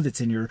Subaru,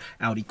 that's in your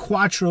Audi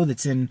Quattro,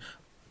 that's in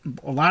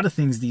a lot of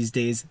things these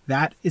days,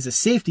 that is a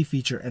safety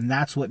feature, and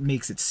that's what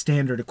makes it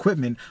standard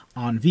equipment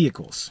on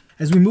vehicles.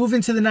 As we move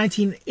into the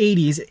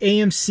 1980s,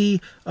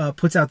 AMC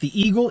puts out the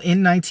Eagle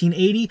in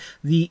 1980.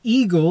 The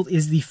Eagle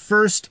is the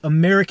first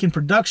American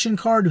production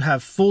car to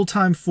have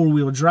full-time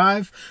four-wheel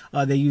drive.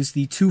 They use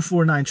the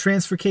 249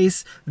 transfer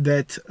case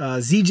that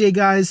ZJ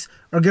guys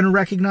are going to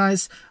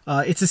recognize.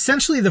 It's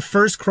essentially the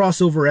first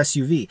crossover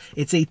SUV.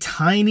 It's a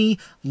tiny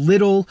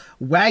little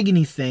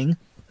wagony thing,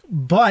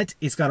 but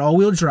it's got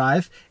all-wheel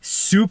drive,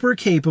 super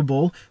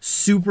capable,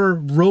 super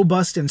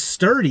robust and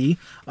sturdy,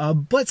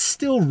 but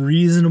still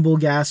reasonable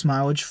gas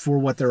mileage for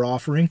what they're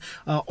offering.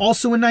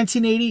 Also in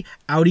 1980,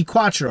 Audi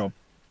Quattro.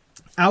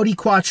 Audi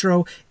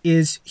Quattro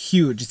is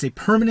huge. It's a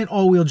permanent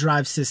all-wheel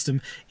drive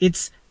system.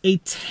 It's a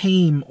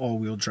tame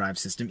all-wheel drive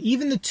system.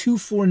 Even the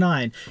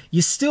 249,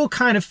 you still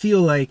kind of feel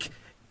like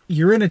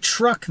you're in a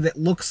truck that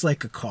looks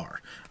like a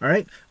car, all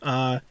right?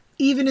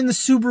 Even in the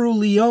Subaru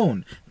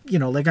Leon, you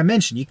know, like I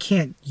mentioned, you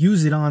can't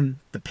use it on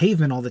the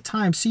pavement all the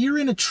time, so you're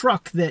in a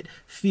truck that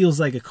feels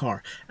like a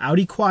car.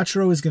 Audi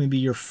Quattro is going to be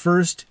your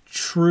first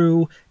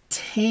true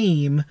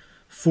tame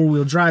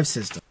four-wheel drive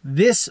system.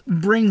 This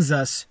brings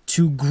us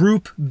to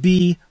Group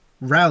B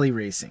rally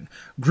racing.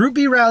 Group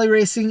B rally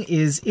racing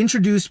is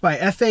introduced by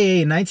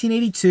FAA in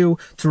 1982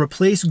 to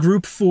replace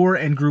Group 4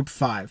 and Group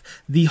 5.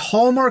 The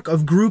hallmark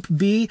of Group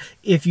B,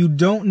 if you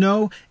don't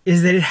know,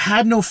 is that it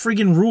had no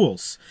friggin'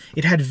 rules.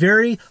 It had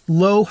very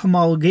low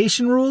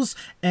homologation rules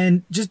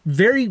and just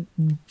very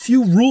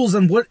few rules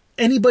on what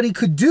anybody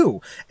could do.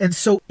 And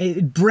so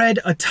it bred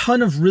a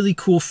ton of really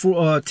cool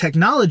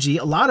technology,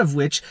 a lot of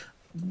which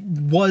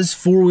was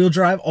four-wheel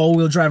drive,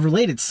 all-wheel drive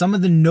related. Some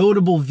of the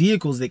notable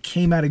vehicles that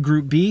came out of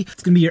Group B,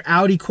 it's going to be your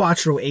Audi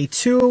Quattro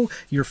A2,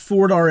 your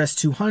Ford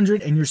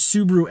RS200, and your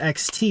Subaru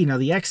XT. Now,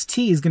 the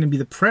XT is going to be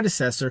the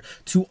predecessor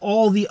to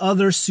all the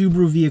other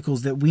Subaru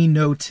vehicles that we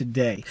know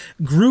today.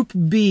 Group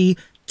B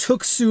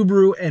took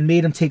Subaru and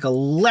made them take a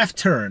left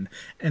turn,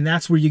 and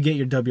that's where you get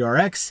your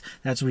WRX,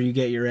 that's where you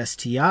get your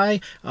STI,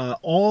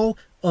 all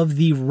of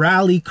the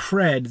rally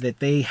cred that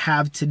they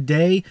have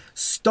today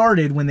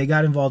started when they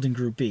got involved in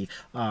Group B.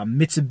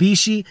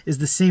 Mitsubishi is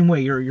the same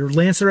way. Your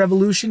Lancer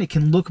Evolution, it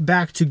can look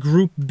back to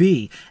Group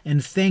B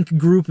and thank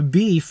Group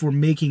B for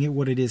making it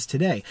what it is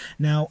today.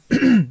 Now,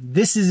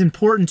 this is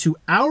important to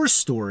our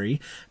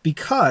story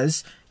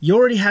because you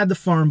already had the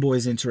farm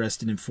boys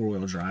interested in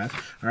four-wheel drive,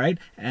 all right?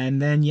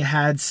 And then you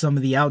had some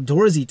of the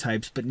outdoorsy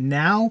types, but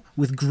now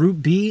with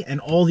Group B and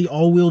all the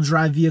all-wheel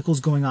drive vehicles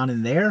going on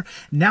in there,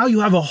 now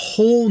you have a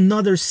whole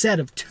nother set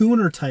of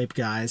tuner type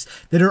guys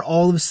that are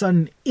all of a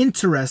sudden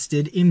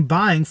interested in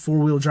buying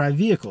four-wheel drive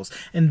vehicles.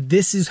 And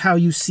this is how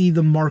you see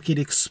the market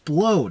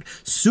explode.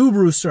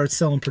 Subaru starts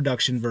selling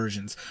production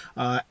versions.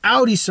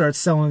 Audi starts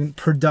selling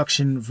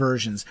production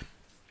versions.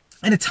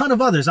 And a ton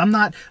of others. I'm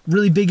not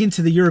really big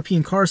into the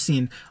European car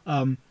scene,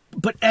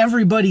 but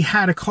everybody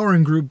had a car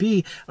in Group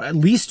B, or at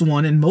least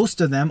one, and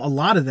most of them, a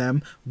lot of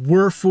them,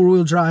 were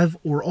four-wheel drive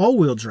or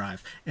all-wheel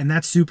drive. And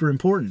that's super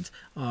important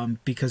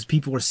because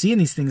people are seeing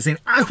these things saying,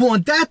 I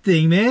want that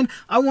thing, man.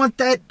 I want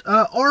that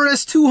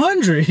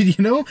RS200,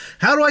 you know?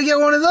 How do I get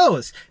one of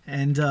those?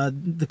 And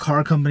the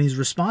car companies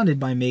responded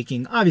by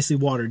making, obviously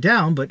watered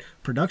down, but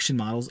production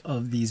models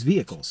of these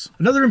vehicles.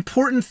 Another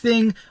important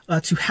thing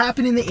to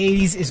happen in the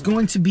 80s is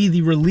going to be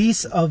the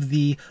release of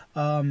the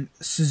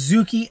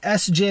Suzuki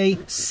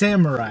SJ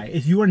Samurai.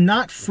 If you are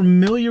not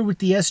familiar with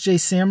the SJ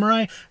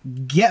Samurai,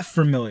 get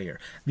familiar.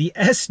 The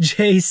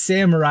SJ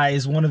Samurai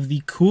is one of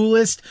the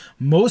coolest,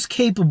 most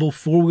capable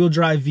four-wheel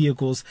drive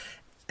vehicles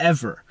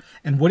ever.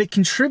 And what it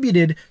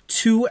contributed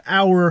to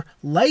our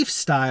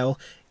lifestyle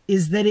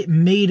is that it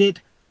made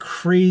it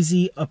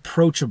crazy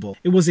approachable.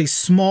 It was a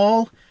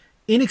small,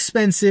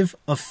 inexpensive,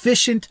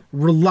 efficient,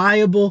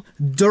 reliable,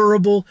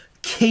 durable,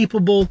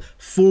 capable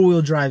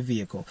four-wheel drive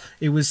vehicle.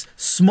 It was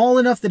small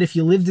enough that if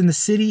you lived in the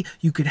city,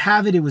 you could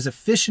have it. It was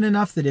efficient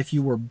enough that if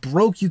you were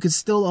broke, you could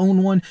still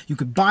own one. You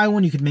could buy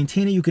one, you could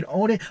maintain it, you could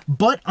own it.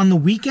 But on the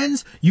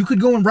weekends, you could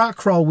go and rock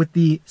crawl with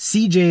the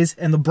CJs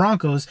and the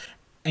Broncos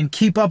and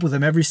keep up with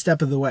them every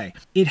step of the way.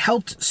 It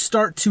helped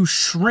start to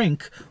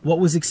shrink what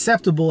was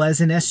acceptable as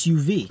an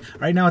SUV.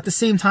 Right now, at the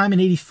same time, in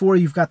 '84,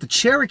 you've got the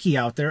Cherokee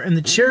out there, and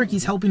the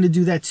Cherokee's helping to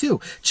do that too.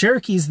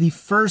 Cherokee is the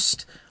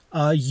first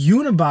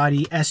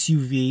unibody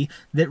SUV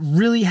that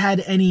really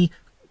had any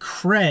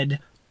cred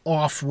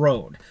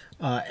off-road.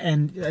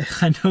 And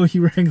I know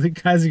you regular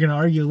guys are going to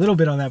argue a little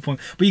bit on that point,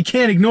 but you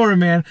can't ignore it,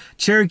 man.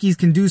 Cherokees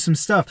can do some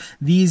stuff.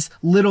 These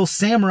little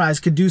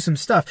Samurais could do some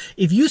stuff.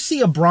 If you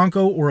see a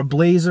Bronco or a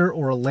Blazer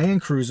or a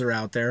Land Cruiser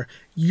out there,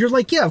 you're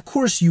like, yeah, of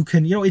course you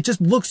can. You know, it just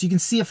looks, you can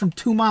see it from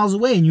 2 miles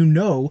away and you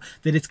know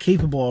that it's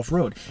capable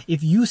off-road.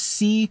 If you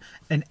see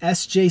an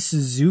SJ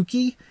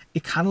Suzuki,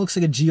 it kind of looks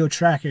like a Geo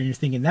Tracker, and you're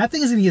thinking, that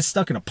thing is going to get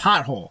stuck in a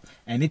pothole,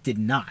 and it did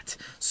not.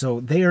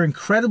 So they are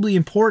incredibly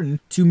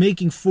important to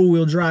making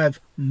four-wheel drive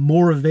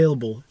more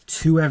available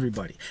to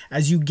everybody.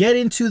 As you get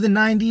into the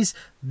 90s,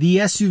 the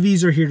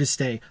SUVs are here to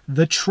stay.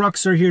 The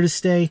trucks are here to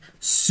stay.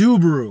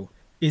 Subaru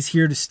is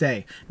here to stay.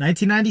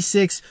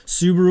 1996,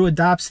 Subaru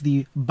adopts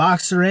the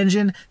Boxer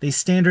engine. They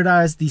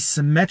standardize the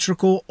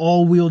symmetrical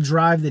all-wheel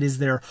drive that is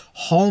their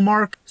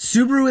hallmark.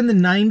 Subaru in the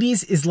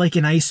 90s is like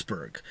an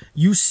iceberg.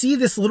 You see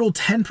this little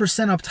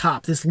 10% up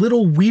top, this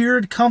little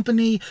weird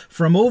company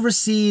from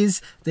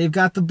overseas. They've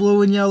got the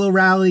blue and yellow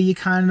Rally. You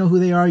kind of know who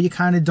they are, you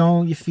kind of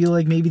don't. You feel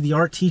like maybe the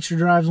art teacher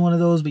drives one of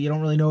those, but you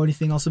don't really know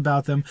anything else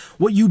about them.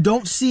 What you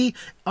don't see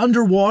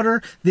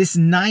underwater, this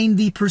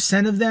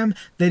 90% of them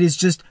that is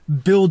just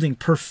building,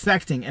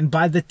 perfecting, and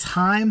by the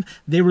time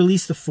they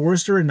release the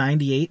Forester in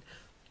 '98,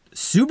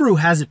 Subaru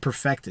has it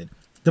perfected.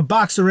 The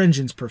Boxer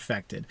engine's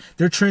perfected.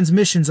 Their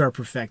transmissions are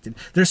perfected.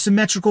 Their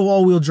symmetrical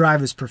all-wheel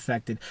drive is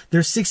perfected.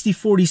 Their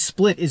 60/40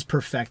 split is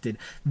perfected.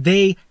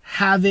 They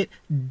have it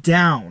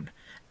down.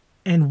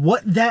 And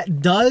what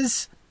that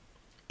does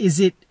is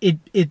it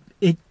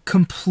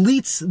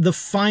completes the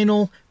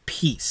final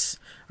piece.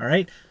 All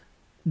right?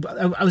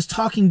 I was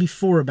talking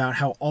before about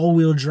how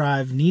all-wheel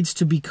drive needs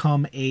to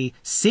become a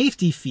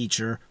safety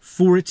feature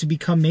for it to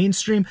become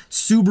mainstream.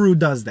 Subaru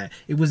does that.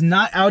 It was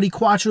not Audi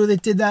Quattro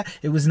that did that.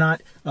 It was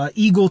not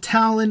AMC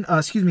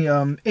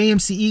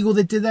Eagle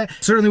that did that.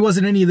 Certainly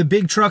wasn't any of the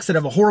big trucks that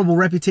have a horrible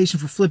reputation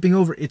for flipping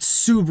over. It's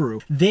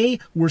Subaru. They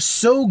were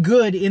so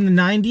good in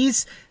the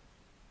 90s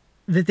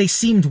that they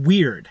seemed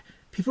weird.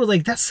 People are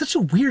like, that's such a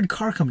weird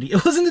car company.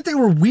 It wasn't that they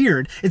were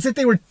weird. It's that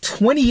they were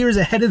 20 years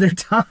ahead of their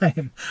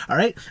time. All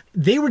right?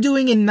 They were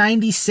doing in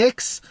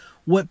 '96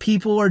 what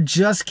people are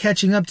just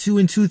catching up to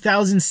in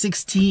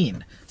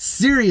 2016.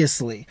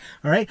 Seriously,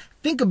 all right?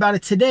 Think about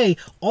it today.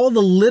 All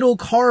the little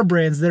car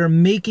brands that are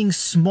making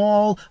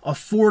small,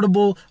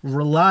 affordable,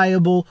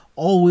 reliable,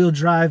 all-wheel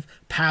drive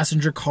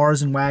passenger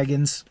cars and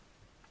wagons.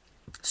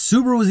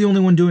 Subaru was the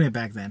only one doing it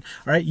back then,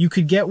 all right? You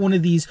could get one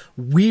of these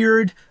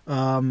weird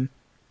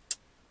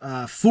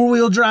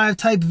four-wheel drive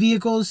type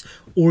vehicles,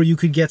 or you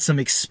could get some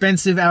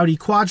expensive Audi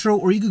Quattro,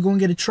 or you could go and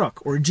get a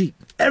truck or a Jeep.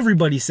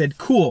 Everybody said,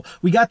 cool,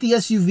 we got the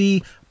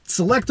SUV.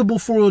 Selectable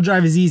four-wheel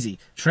drive is easy.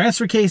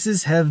 Transfer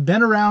cases have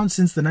been around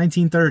since the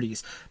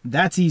 1930s.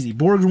 That's easy.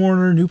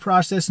 Borg-Warner, new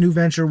process, new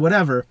venture,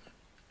 whatever.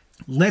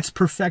 Let's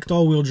perfect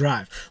all-wheel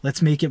drive.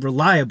 Let's make it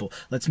reliable.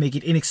 Let's make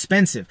it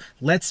inexpensive.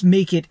 Let's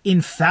make it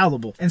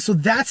infallible. And so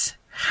that's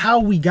how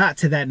we got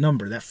to that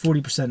number, that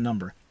 40%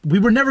 number. We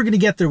were never going to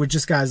get there with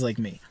just guys like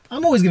me.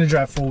 I'm always going to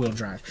drive four-wheel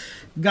drive.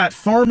 Got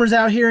farmers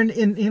out here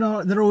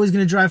that are always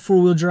going to drive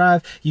four-wheel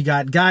drive. You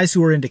got guys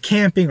who are into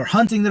camping or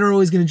hunting that are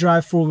always going to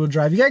drive four-wheel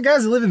drive. You got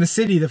guys that live in the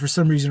city that for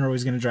some reason are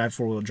always going to drive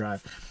four-wheel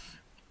drive.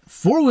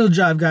 Four-wheel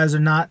drive guys are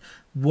not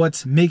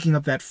what's making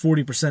up that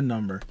 40%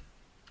 number.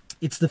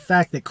 It's the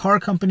fact that car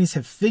companies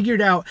have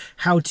figured out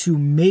how to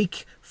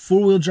make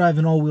four-wheel drive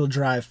and all-wheel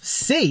drive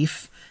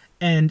safe,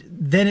 and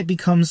then it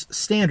becomes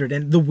standard.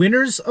 And the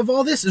winners of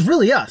all this is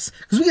really us,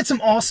 because we get some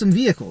awesome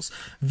vehicles.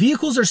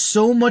 Vehicles are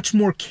so much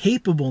more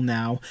capable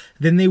now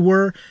than they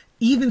were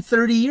even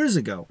 30 years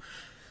ago.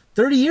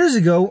 30 years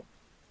ago,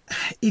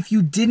 if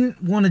you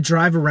didn't want to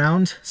drive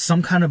around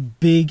some kind of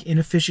big,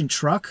 inefficient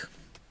truck,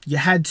 you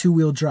had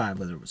two-wheel drive,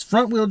 whether it was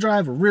front-wheel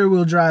drive or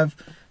rear-wheel drive.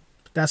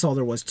 That's all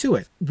there was to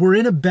it. We're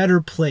in a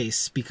better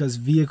place because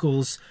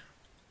vehicles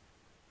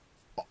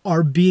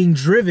are being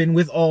driven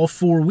with all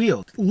four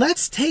wheels.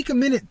 Let's take a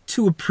minute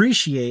to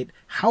appreciate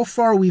how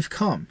far we've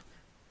come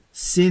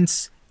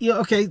since,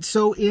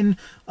 so in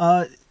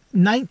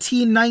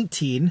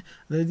 1919,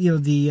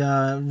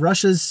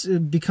 Russia's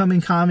becoming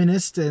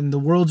communist and the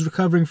world's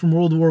recovering from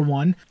World War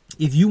I.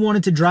 If you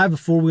wanted to drive a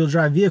four-wheel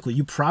drive vehicle,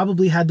 you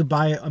probably had to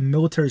buy a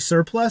military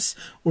surplus,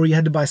 or you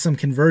had to buy some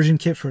conversion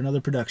kit for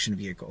another production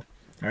vehicle.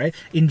 All right.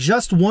 In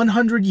just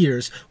 100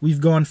 years,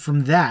 we've gone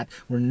from that,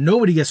 where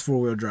nobody gets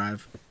four-wheel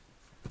drive,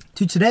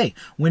 to today,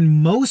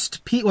 when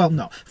most people,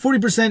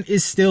 40%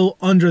 is still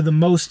under the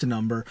most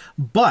number,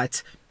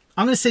 but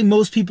I'm going to say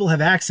most people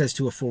have access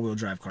to a four-wheel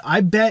drive car.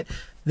 I bet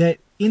that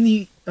in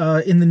the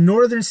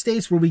northern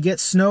states where we get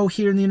snow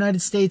here in the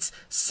United States,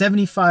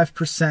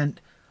 75%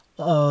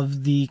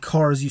 of the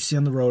cars you see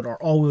on the road are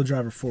all-wheel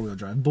drive or four-wheel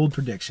drive. Bold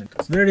prediction.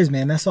 So there it is,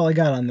 man. That's all I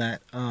got on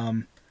that.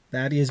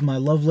 That is my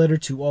love letter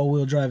to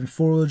all-wheel drive and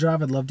four-wheel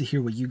drive. I'd love to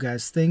hear what you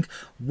guys think.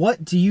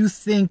 What do you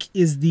think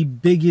is the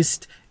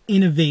biggest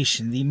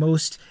innovation, the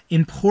most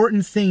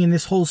important thing in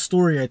this whole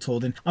story I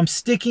told? And I'm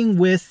sticking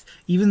with,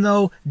 even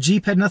though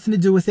Jeep had nothing to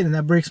do with it, and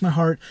that breaks my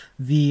heart,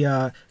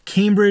 the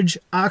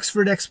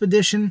Cambridge-Oxford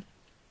expedition.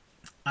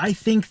 I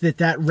think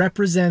that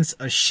represents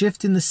a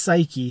shift in the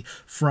psyche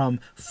from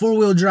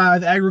four-wheel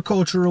drive,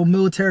 agricultural,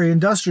 military,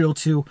 industrial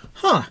to,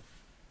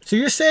 so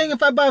you're saying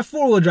if I buy a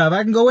four-wheel drive,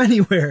 I can go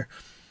anywhere?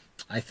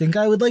 I think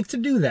I would like to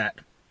do that.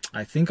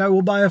 I think I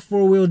will buy a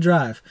four-wheel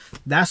drive.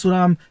 That's what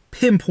I'm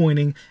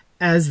pinpointing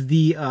as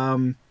the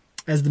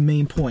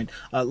main point.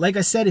 Like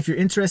I said, if you're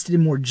interested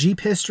in more Jeep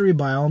history,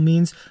 by all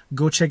means,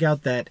 go check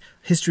out that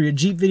History of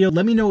Jeep video.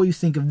 Let me know what you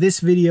think of this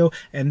video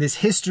and this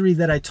history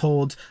that I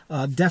told.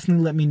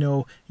 Definitely let me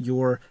know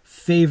your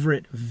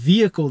favorite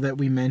vehicle that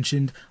we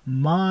mentioned.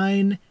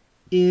 Mine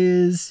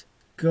is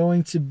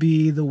going to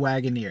be the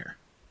Wagoneer.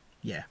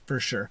 Yeah, for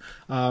sure.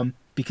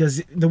 Because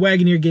the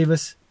Wagoneer gave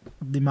us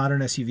the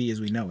modern SUV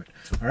as we know it.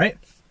 All right.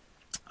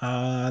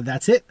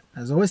 That's it.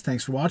 As always,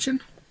 thanks for watching.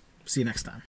 See you next time.